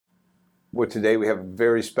Well, today we have a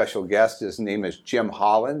very special guest. His name is Jim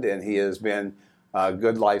Holland, and he has been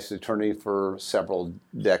GoodLife's attorney for several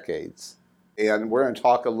decades. And we're going to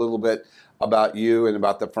talk a little bit about you and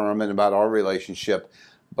about the firm and about our relationship.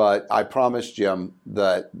 But I promised Jim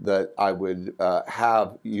that I would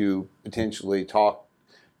have you potentially talk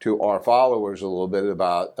to our followers a little bit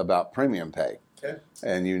about premium pay. Okay.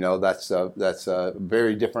 And you know that's a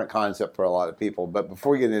very different concept for a lot of people. But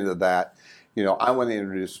before we get into that, I want to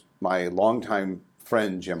introduce my longtime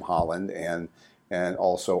friend Jim Holland and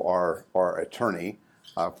also our attorney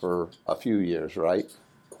for a few years, right?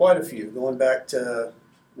 Quite a few, going back to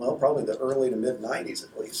probably the early to mid '90s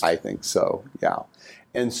at least. I think so, yeah.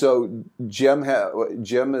 And so Jim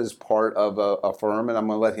is part of a firm, and I'm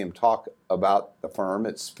going to let him talk about the firm.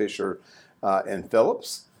 It's Fisher and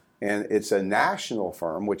Phillips, and it's a national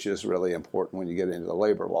firm, which is really important when you get into the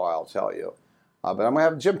labor law, I'll tell you. But I'm going to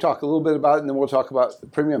have Jim talk a little bit about it, and then we'll talk about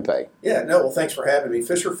premium pay. Yeah, no, well, thanks for having me.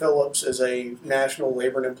 Fisher Phillips is a national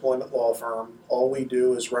labor and employment law firm. All we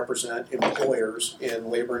do is represent employers in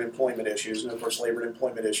labor and employment issues. And, of course, labor and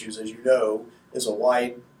employment issues, as you know, is a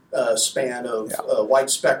wide span of wide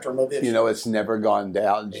spectrum of issues. It's never gone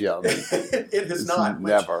down, Jim. It has not.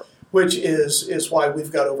 Never. Which is why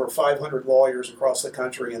we've got over 500 lawyers across the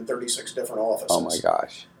country in 36 different offices. Oh, my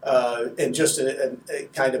gosh. And just a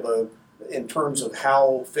kind of in terms of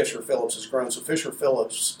how Fisher Phillips has grown. So Fisher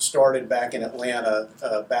Phillips started back in Atlanta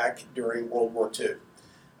back during World War II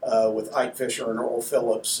with Ike Fisher and Earl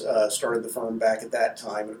Phillips started the firm back at that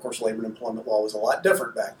time. And, of course, labor and employment law was a lot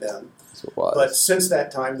different back then. Yes, it was. But since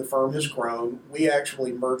that time, the firm has grown. We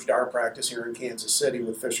actually merged our practice here in Kansas City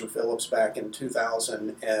with Fisher Phillips back in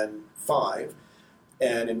 2005.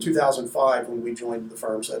 And in 2005, when we joined the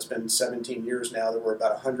firm, so that's been 17 years now, there were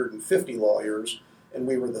about 150 lawyers, and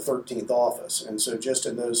we were the 13th office. And so just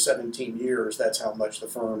in those 17 years, that's how much the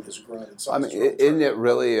firm has grown in size. Isn't it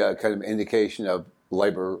really a kind of indication of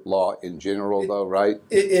labor law in general, though, right?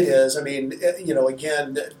 It is.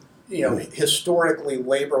 Historically,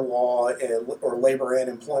 labor law or labor and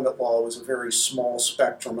employment law was a very small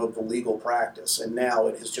spectrum of the legal practice. And now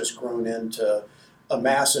it has just grown into a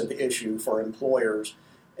massive issue for employers.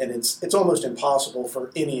 And it's almost impossible for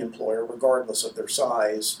any employer, regardless of their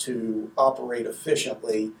size, to operate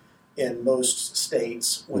efficiently in most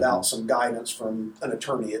states without some guidance from an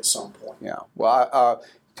attorney at some point. Yeah. Well, I'll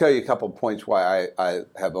tell you a couple of points why I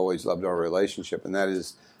have always loved our relationship, and that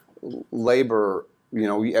is labor.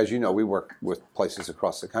 As you know, we work with places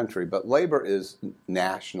across the country, but labor is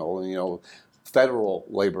national, federal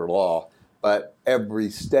labor law, but every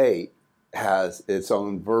state has its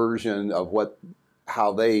own version of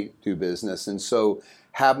how they do business. And so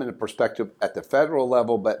having a perspective at the federal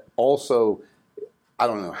level, but also, I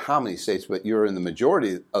don't know how many states, but you're in the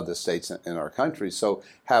majority of the states in our country. So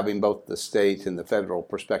having both the state and the federal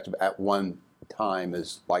perspective at one time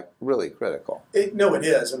is really critical. It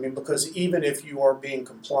is. Because even if you are being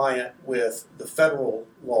compliant with the federal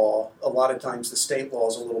law, a lot of times the state law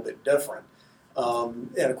is a little bit different.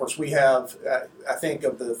 And of course, we have, I think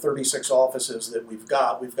of the 36 offices that we've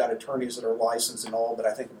got attorneys that are licensed in all but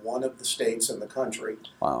I think one of the states in the country.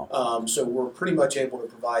 Wow. So we're pretty much able to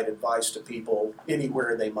provide advice to people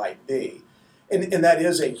anywhere they might be. And that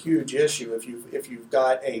is a huge issue. If you've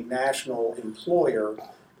got a national employer,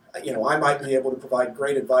 I might be able to provide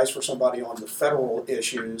great advice for somebody on the federal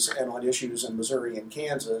issues and on issues in Missouri and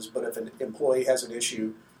Kansas, but if an employee has an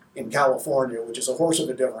issue in California, which is a horse of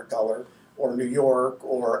a different color, or New York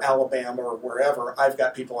or Alabama or wherever, I've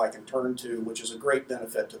got people I can turn to, which is a great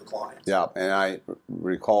benefit to the client. Yeah, and I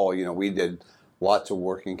recall, we did lots of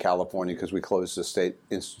work in California because we closed a state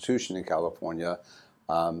institution in California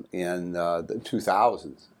in the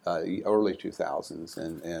 2000s, early 2000s,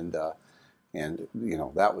 and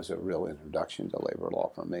that was a real introduction to labor law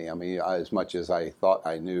for me. As much as I thought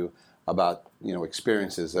I knew about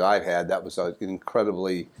experiences that I've had, that was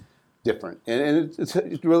incredibly different. And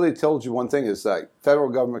it really tells you one thing is that federal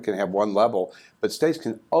government can have one level, but states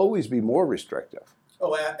can always be more restrictive.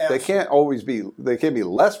 Oh, absolutely. They can be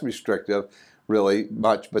less restrictive, really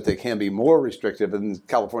much, but they can be more restrictive, and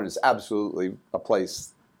California is absolutely a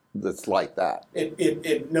place that's like that.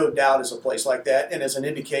 It no doubt is a place like that, and as an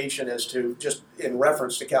indication as to, just in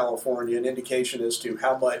reference to California, an indication as to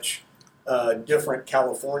how much different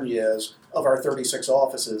California is. Of our 36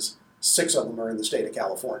 offices, 6 of them are in the state of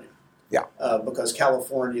California. Yeah. Because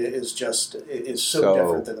California is so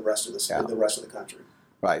different than the rest of the country.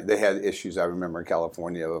 Right. They had issues, I remember, in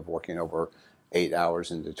California of working over 8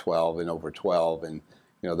 hours into 12 and over 12, and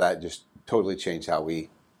that just totally changed how we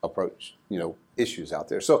approach issues out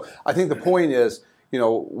there. So I think the point is,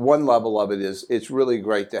 one level of it is it's really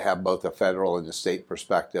great to have both a federal and a state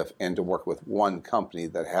perspective and to work with one company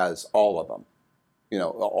that has all of them,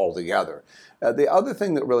 all together. The other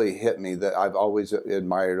thing that really hit me that I've always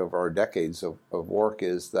admired over our decades of work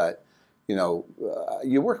is that,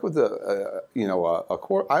 you work with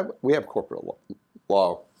we have corporate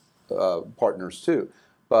law partners too,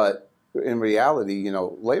 but in reality,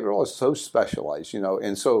 labor law is so specialized,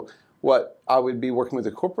 and so what I would be working with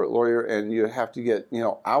a corporate lawyer and you have to get,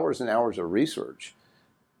 hours and hours of research.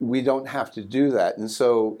 We don't have to do that. And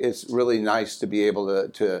so it's really nice to be able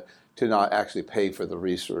to not actually pay for the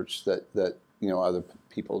research that other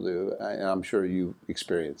people do. And I'm sure you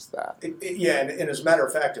experienced that. Yeah, and as a matter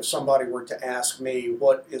of fact, if somebody were to ask me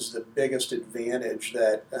what is the biggest advantage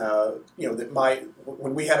that,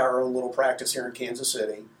 when we had our own little practice here in Kansas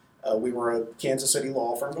City, we were a Kansas City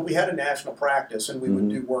law firm, but we had a national practice, and we would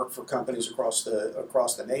do work for companies across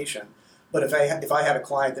the nation. But if I had a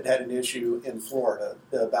client that had an issue in Florida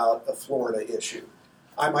about a Florida issue,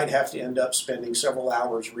 I might have to end up spending several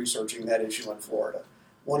hours researching that issue in Florida.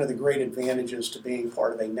 One of the great advantages to being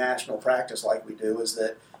part of a national practice like we do is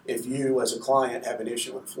that if you, as a client, have an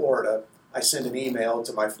issue in Florida, I send an email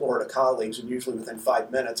to my Florida colleagues, and usually within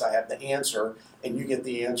 5 minutes I have the answer, and you get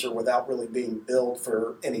the answer without really being billed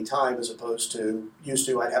for any time, as opposed to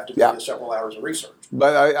I'd have to do several hours of research.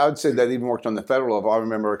 But I would say that even worked on the federal level. I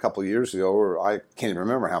remember a couple of years ago, or I can't even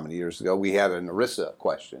remember how many years ago, we had an ERISA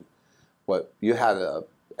question. You had an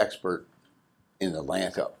expert in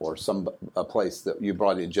Atlanta or a place that you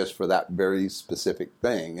brought in just for that very specific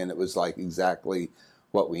thing, and it was like exactly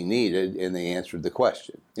what we needed, and they answered the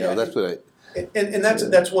question. That's what and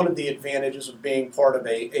that's one of the advantages of being part of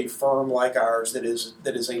a firm like ours that is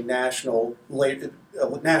a national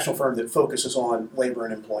firm that focuses on labor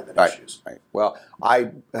and employment issues. Right. Well,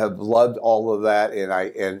 I have loved all of that,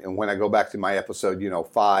 and when I go back to my episode,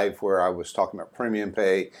 5, where I was talking about premium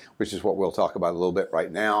pay, which is what we'll talk about a little bit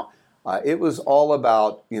right now, it was all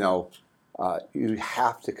about you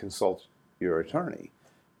have to consult your attorney.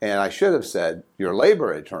 And I should have said your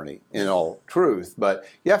labor attorney in all truth, but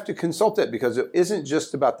you have to consult it because it isn't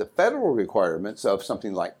just about the federal requirements of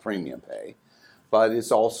something like premium pay, but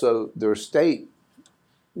it's also their state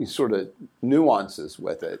sort of nuances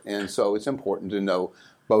with it. And so it's important to know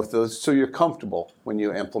both those so you're comfortable when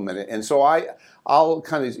you implement it. And so I'll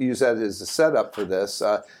kind of use that as a setup for this.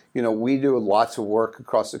 We do lots of work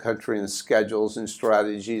across the country in schedules and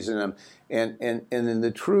strategies, and then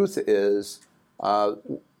the truth is,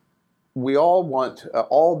 we all want,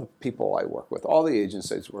 all the people I work with, all the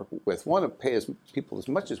agencies I work with, want to pay people as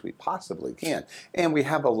much as we possibly can. And we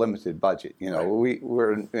have a limited budget.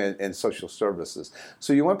 We're in social services.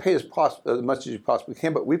 So you want to pay as much as you possibly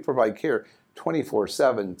can, but we provide care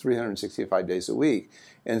 24/7, 365 days a week.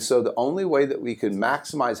 And so the only way that we can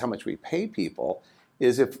maximize how much we pay people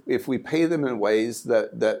is if we pay them in ways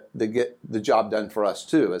that they get the job done for us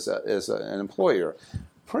too as an employer.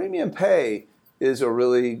 Premium pay is a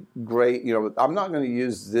really great, I'm not going to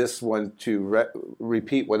use this one to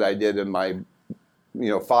repeat what I did in my,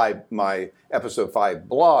 my episode 5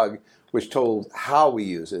 blog, which told how we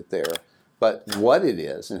use it there. But what it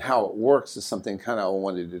is and how it works is something kind of I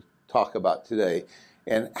wanted to talk about today.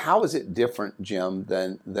 And how is it different, Jim,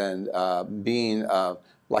 than being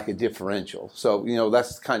like a differential? So,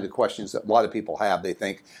 that's the kind of questions that a lot of people have. They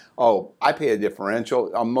think, oh, I pay a differential.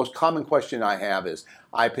 The most common question I have is,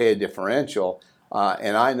 I pay a differential,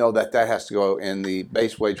 and I know that has to go in the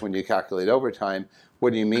base wage when you calculate overtime.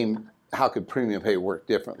 What do you mean? How could premium pay work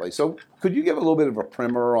differently? So could you give a little bit of a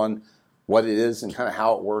primer on what it is and kind of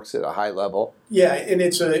how it works at a high level? Yeah, and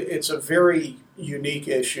it's a very unique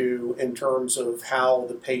issue in terms of how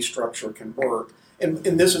the pay structure can work. And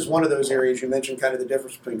this is one of those areas you mentioned, kind of the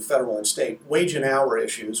difference between federal and state. Wage and hour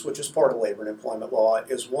issues, which is part of labor and employment law,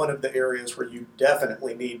 is one of the areas where you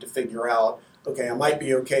definitely need to figure out, okay, I might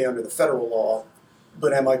be okay under the federal law,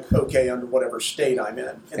 but am I okay under whatever state I'm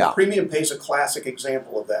in? And the premium pay is a classic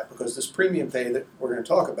example of that, because this premium pay that we're going to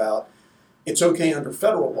talk about, it's okay under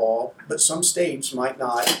federal law, but some states might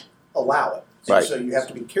not allow it. Right. So you have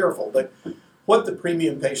to be careful. But what the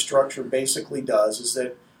premium pay structure basically does is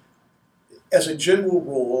that, as a general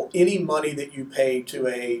rule, any money that you pay to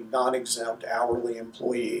a non-exempt hourly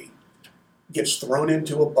employee gets thrown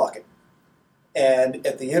into a bucket. And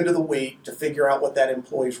at the end of the week, to figure out what that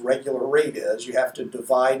employee's regular rate is, you have to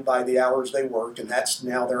divide by the hours they worked, and that's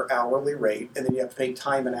now their hourly rate. And then you have to pay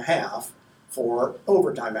time and a half for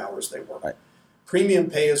overtime hours they work. Right. Premium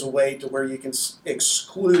pay is a way to where you can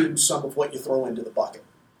exclude some of what you throw into the bucket.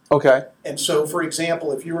 Okay. And so, for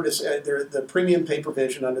example, if you were to say the premium pay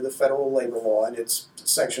provision under the federal labor law, and it's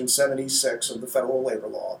Section 76 of the federal labor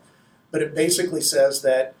law, but it basically says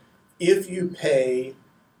that if you pay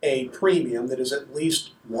a premium that is at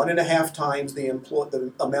least 1.5 times the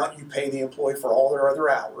amount you pay the employee for all their other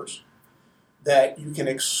hours, that you can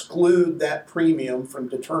exclude that premium from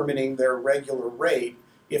determining their regular rate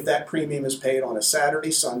if that premium is paid on a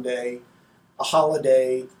Saturday, Sunday, a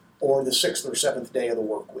holiday, or the 6th or 7th day of the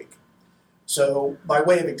work week. So, by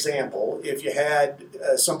way of example, if you had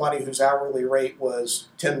somebody whose hourly rate was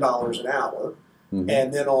 $10 an hour, mm-hmm.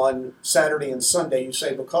 and then on Saturday and Sunday you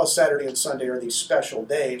say, because Saturday and Sunday are these special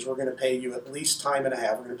days, we're going to pay you at least time and a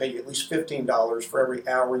half. We're going to pay you at least $15 for every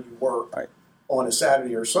hour you work right. on a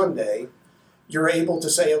Saturday or Sunday. You're able to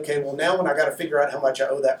say, okay, well, now when I got to figure out how much I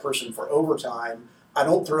owe that person for overtime, I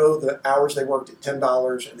don't throw the hours they worked at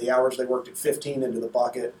 $10 and the hours they worked at $15 into the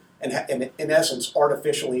bucket and in essence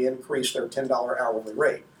artificially increase their $10 hourly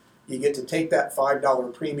rate. You get to take that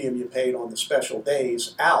 $5 premium you paid on the special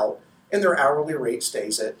days out, and their hourly rate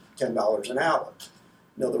stays at $10 an hour.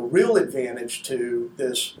 Now, the real advantage to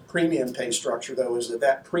this premium pay structure, though, is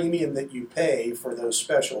that premium that you pay for those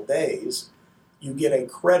special days, you get a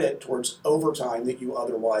credit towards overtime that you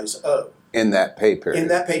otherwise owe. In that pay period. In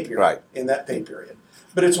that pay period. Right. In that pay period.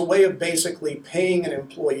 But it's a way of basically paying an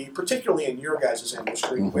employee, particularly in your guys'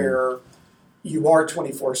 industry, mm-hmm. where you are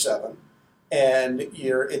 24/7, and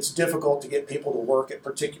it's difficult to get people to work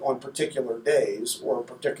on particular days or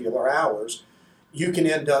particular hours. You can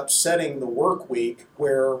end up setting the work week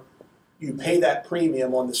where you pay that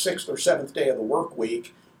premium on the 6th or 7th day of the work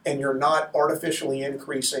week, and you're not artificially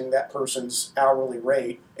increasing that person's hourly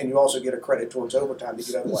rate, and you also get a credit towards overtime that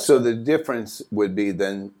you otherwise. So the difference would be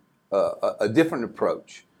then a different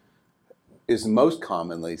approach is most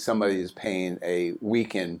commonly somebody is paying a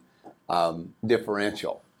weekend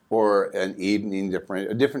differential or an evening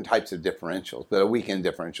differential, different types of differentials, but a weekend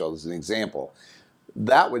differential is an example.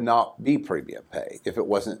 That would not be premium pay if it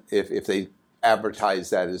wasn't, if they advertise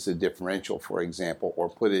that as a differential, for example, or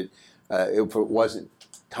put it, if it wasn't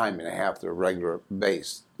time and a half, the regular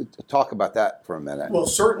base. Talk about that for a minute. Well,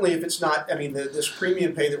 certainly if it's not, I mean, this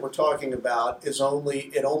premium pay that we're talking about it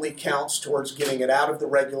only counts towards getting it out of the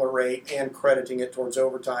regular rate and crediting it towards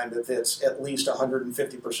overtime if it's at least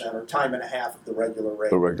 150% or time and a half of the regular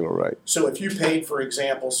rate. The regular rate. So if you paid, for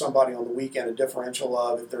example, somebody on the weekend a differential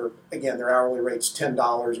of, if their hourly rate's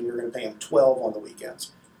 $10 and you're going to pay them $12 on the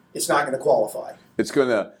weekends, it's not going to qualify.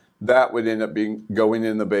 That would end up going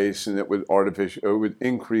in the base, and it would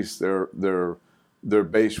increase their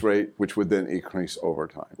base rate, which would then increase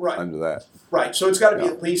overtime right. under that. Right. So it's got to be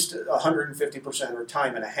at least 150% or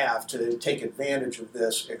time and a half to take advantage of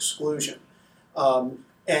this exclusion.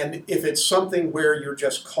 And if it's something where you're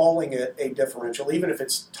just calling it a differential, even if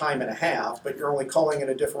it's time and a half, but you're only calling it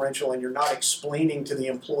a differential and you're not explaining to the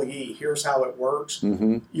employee, here's how it works,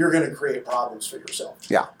 mm-hmm. you're going to create problems for yourself.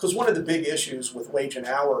 Yeah. Because one of the big issues with wage and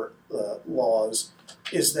hour laws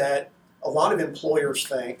is that a lot of employers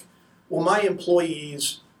think, well, my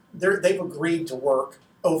employees, they've agreed to work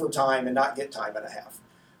overtime and not get time and a half.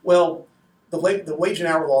 Well, the wage and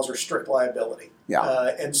hour laws are strict liability.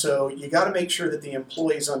 Yeah. And so you got to make sure that the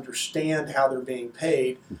employees understand how they're being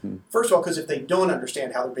paid. Mm-hmm. First of all, because if they don't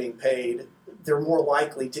understand how they're being paid, they're more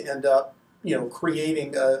likely to end up,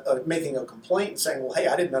 creating making a complaint and saying, well, hey,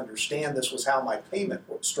 I didn't understand this was how my payment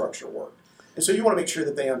structure worked. And so you want to make sure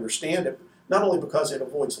that they understand it, not only because it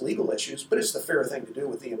avoids legal issues, but it's the fair thing to do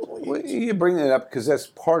with the employees. Well, you bring that up because that's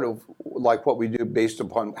part of like what we do based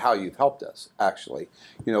upon how you've helped us, actually.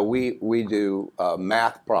 We do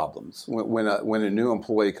math problems when a new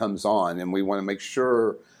employee comes on, and we want to make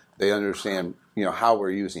sure they understand how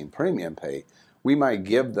we're using premium pay. We might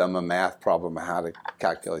give them a math problem on how to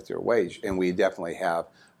calculate their wage, and we definitely have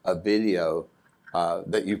a video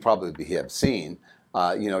that you probably have seen,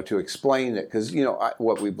 to explain it. Because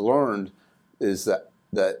what we've learned is that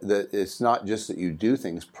it's not just that you do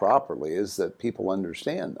things properly, is that people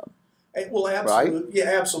understand them. Well, absolutely. Right?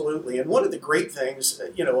 Yeah, absolutely. And one of the great things,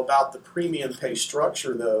 about the premium pay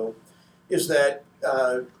structure, though, is that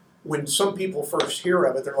when some people first hear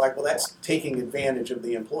of it, they're like, well, that's taking advantage of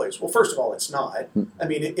the employees. Well, first of all, it's not. I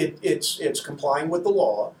mean, it's complying with the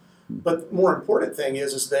law. But the more important thing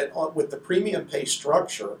is that with the premium pay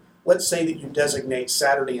structure, let's say that you designate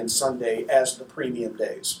Saturday and Sunday as the premium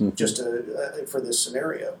days, just for this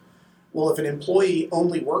scenario. Well, if an employee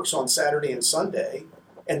only works on Saturday and Sunday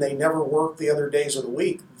and they never work the other days of the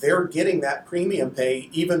week, they're getting that premium pay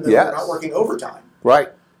even though they're not working overtime. Right.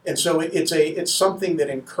 And so it's something that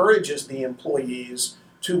encourages the employees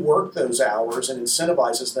to work those hours and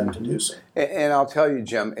incentivizes them to do so. And I'll tell you,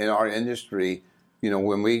 Jim, in our industry,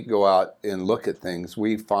 when we go out and look at things,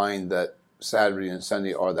 we find that Saturday and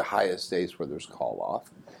Sunday are the highest days where there's call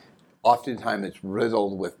off. Oftentimes it's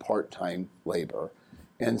riddled with part-time labor.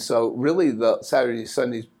 And so really the Saturday,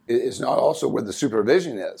 Sunday is not also where the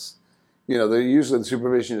supervision is. They're usually the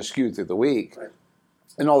supervision is skewed through the week. Right.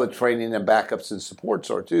 And all the training and backups and supports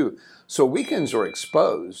are too. So weekends are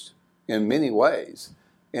exposed in many ways.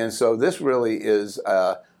 And so this really is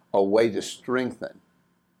a way to strengthen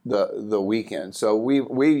the weekend. So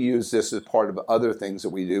we use this as part of other things that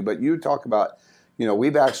we do. But you talk about,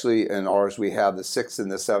 we've actually, in ours, we have the 6th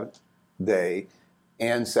and the 7th day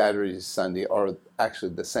and Saturday and Sunday are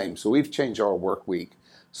actually the same. So we've changed our work week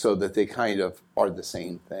so that they kind of are the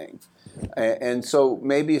same thing. And so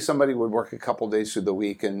maybe somebody would work a couple days through the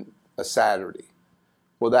week and a Saturday.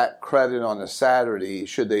 Well, that credit on a Saturday,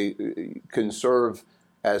 should they conserve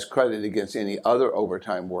as credit against any other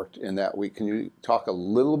overtime worked in that week? Can you talk a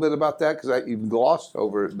little bit about that? Because you've glossed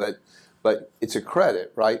over it, but it's a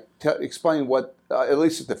credit, right? Explain what, at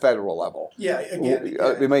least at the federal level. Yeah, again.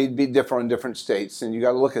 It may be different in different states, and you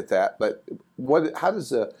got to look at that. But how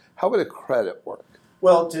would a credit work?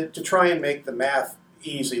 Well, to try and make the math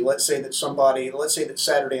easy, let's say that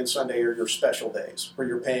Saturday and Sunday are your special days where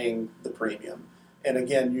you're paying the premium. And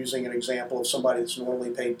again, using an example of somebody that's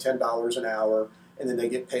normally paid $10 an hour, and then they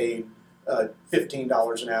get paid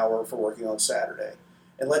 $15 an hour for working on Saturday.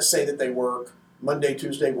 And let's say that they work Monday,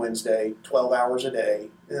 Tuesday, Wednesday, 12 hours a day,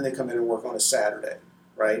 and then they come in and work on a Saturday,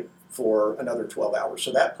 right, for another 12 hours.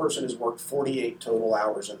 So that person has worked 48 total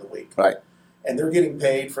hours in the week. Right. And they're getting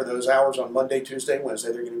paid for those hours on Monday, Tuesday,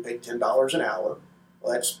 Wednesday. They're getting paid $10 an hour.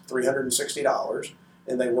 Well, that's $360.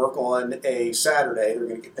 And they work on a Saturday. They're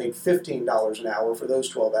going to get paid $15 an hour for those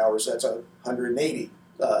 12 hours. That's $180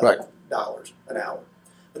 an hour.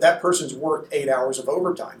 But that person's worked 8 hours of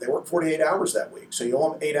overtime. They worked 48 hours that week. So you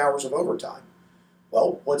owe them 8 hours of overtime.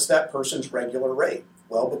 Well, what's that person's regular rate?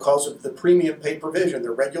 Well, because of the premium pay provision,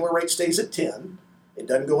 their regular rate stays at 10. It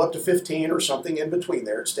doesn't go up to 15 or something in between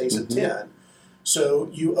there. It stays at 10. So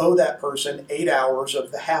you owe that person 8 hours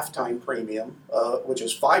of the halftime premium, which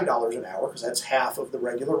is $5 an hour, because that's half of the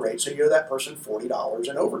regular rate. So you owe that person $40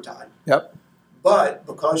 in overtime. Yep. But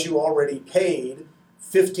because you already paid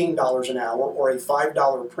 $15 an hour or a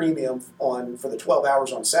 $5 premium for the 12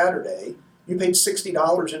 hours on Saturday, you paid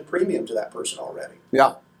 $60 in premium to that person already.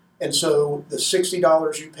 Yeah. And so the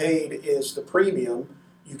 $60 you paid is the premium.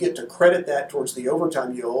 You get to credit that towards the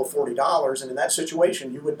overtime you owe, $40, and in that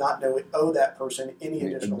situation, you would not owe that person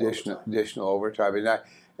any additional overtime.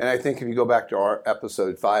 And I think if you go back to our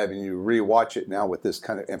episode 5 and you rewatch it now with this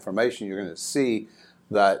kind of information, you're going to see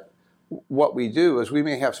that what we do is we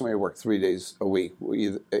may have somebody work 3 days a week,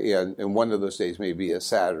 and one of those days may be a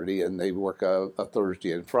Saturday, and they work a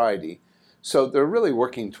Thursday and Friday. So they're really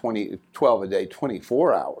working 12 a day,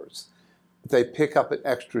 24 hours. If they pick up an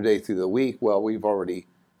extra day through the week, well, we've already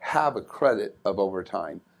have a credit of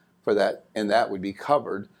overtime for that, and that would be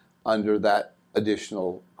covered under that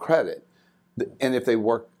additional credit. And if they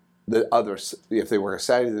work if they work a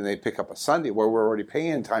Saturday, then they pick up a Sunday, where we're already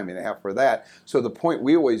paying time and a half for that. So the point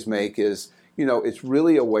we always make is, it's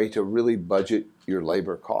really a way to really budget your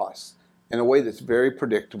labor costs in a way that's very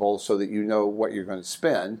predictable so that you know what you're going to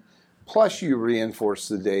spend. Plus, you reinforce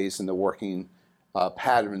the days and the working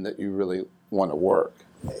pattern that you really want to work.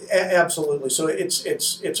 Absolutely. So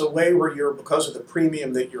it's a way where because of the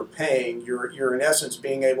premium that you're paying, you're in essence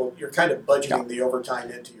you're kind of budgeting the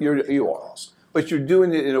overtime into your cost. But you're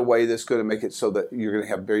doing it in a way that's going to make it so that you're going to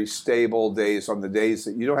have very stable days on the days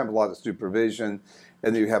that you don't have a lot of supervision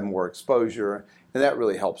and you have more exposure. And that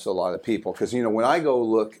really helps a lot of people. Because, when I go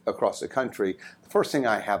look across the country, the first thing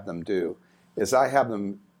I have them do is I have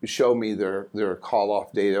them show me their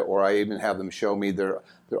call-off data, or I even have them show me their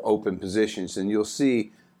open positions. And you'll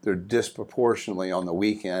see they're disproportionately on the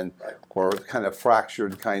weekend, or kind of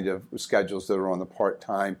fractured kind of schedules that are on the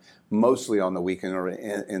part-time, mostly on the weekend or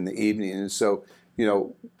in the evening. And so,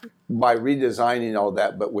 by redesigning all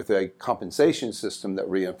that, but with a compensation system that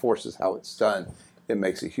reinforces how it's done, it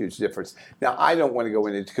makes a huge difference. Now, I don't want to go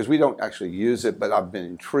into it because we don't actually use it, but I've been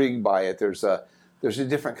intrigued by it. There's a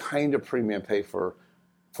different kind of premium pay for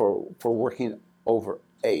working over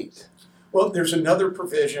 8. Well, there's another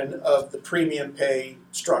provision of the premium pay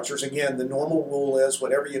structures. Again, the normal rule is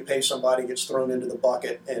whatever you pay somebody gets thrown into the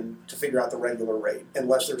bucket and to figure out the regular rate,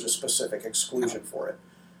 unless there's a specific exclusion for it.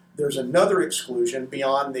 There's another exclusion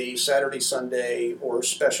beyond the Saturday, Sunday, or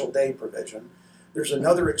special day provision. There's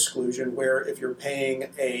another exclusion where if you're paying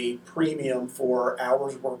a premium for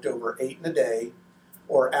hours worked over 8 in a day,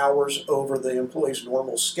 or hours over the employee's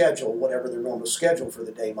normal schedule, whatever their normal schedule for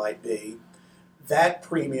the day might be, that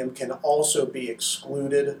premium can also be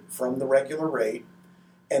excluded from the regular rate,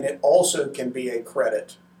 and it also can be a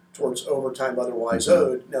credit towards overtime otherwise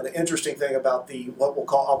owed. Now, the interesting thing about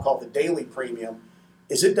I'll call the daily premium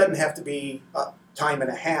is it doesn't have to be time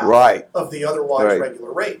and a half of the otherwise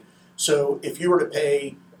regular rate. So if you were to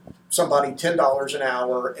pay somebody $10 an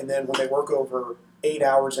hour, and then when they work over 8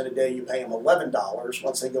 hours in a day, you pay them $11.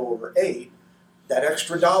 Once they go over 8, that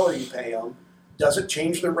extra dollar you pay them doesn't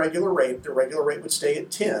change their regular rate. Their regular rate would stay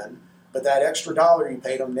at 10, but that extra dollar you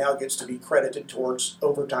paid them now gets to be credited towards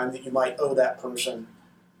overtime that you might owe that person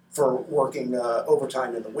for working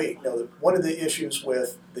overtime in the week. Now, one of the issues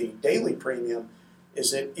with the daily premium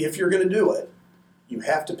is that if you're going to do it, you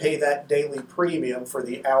have to pay that daily premium for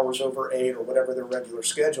the hours over 8 or whatever their regular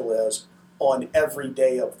schedule is on every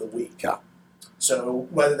day of the week. Yeah. So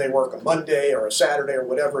whether they work a Monday or a Saturday or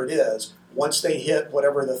whatever it is, once they hit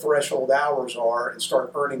whatever the threshold hours are and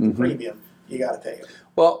start earning the premium, you got to pay it.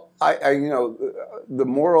 Well, I the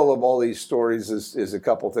moral of all these stories is a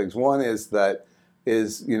couple things. One is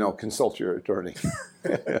consult your attorney.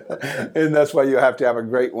 And that's why you have to have a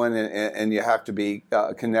great one, and you have to be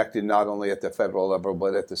connected not only at the federal level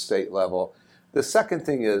but at the state level. The second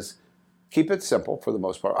thing is keep it simple for the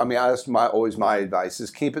most part. I mean, that's always my advice is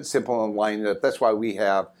keep it simple and line it up. That's why we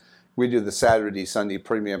do the Saturday, Sunday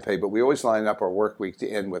premium pay, but we always line up our work week to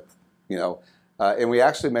end with, and we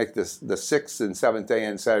actually make the 6th and 7th day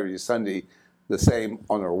and Saturday, Sunday the same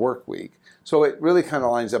on our work week. So it really kind of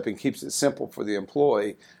lines up and keeps it simple for the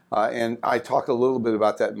employee. And I talk a little bit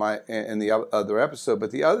about that in the other episode.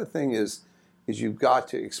 But the other thing is you've got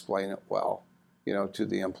to explain it well, to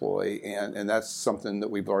the employee. And that's something that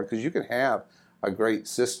we've learned, because you can have a great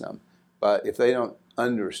system, but if they don't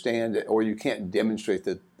understand it, or you can't demonstrate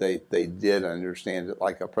that they did understand it,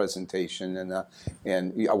 like a presentation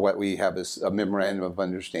and what we have is a memorandum of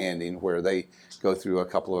understanding where they go through a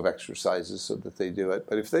couple of exercises so that they do it.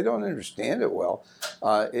 But if they don't understand it well,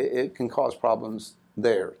 it can cause problems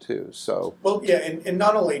there too. So and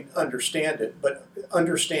not only understand it, but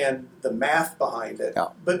understand the math behind it,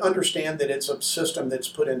 but understand that it's a system that's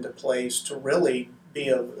put into place to really be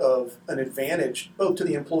of an advantage both to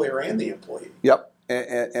the employer and the employee. Yep.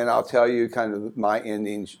 And I'll tell you kind of my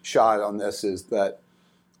ending shot on this is that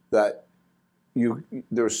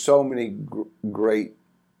there's so many great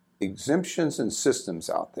exemptions and systems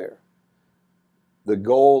out there. The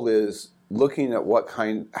goal is looking at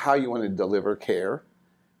how you want to deliver care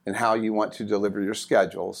and how you want to deliver your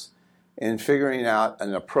schedules, and figuring out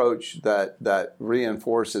an approach that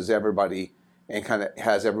reinforces everybody and kind of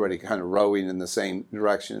has everybody kind of rowing in the same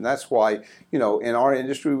direction. And that's why, in our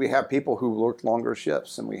industry, we have people who work longer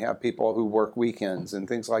shifts, and we have people who work weekends and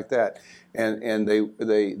things like that. And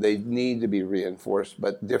they need to be reinforced,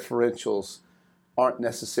 but differentials aren't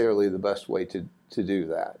necessarily the best way to do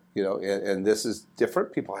that. And this is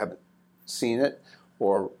different. People haven't seen it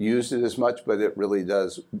or used it as much, but it really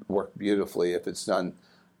does work beautifully if it's done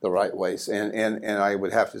the right ways. And I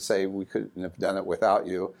would have to say we couldn't have done it without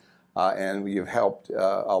you. And you've helped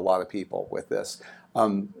a lot of people with this.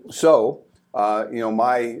 My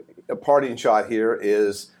parting shot here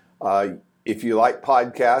is if you like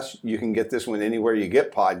podcasts, you can get this one anywhere you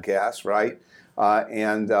get podcasts, right?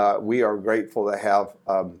 And we are grateful to have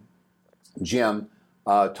Jim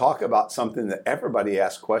talk about something that everybody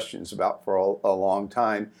asked questions about for a long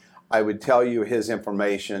time. I would tell you his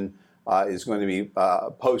information is going to be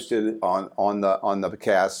posted on the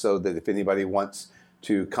cast, so that if anybody wants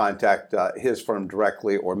to contact his firm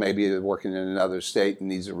directly, or maybe they're working in another state and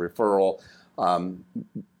needs a referral, I'm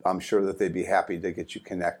sure that they'd be happy to get you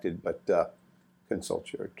connected, but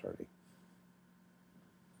consult your attorney.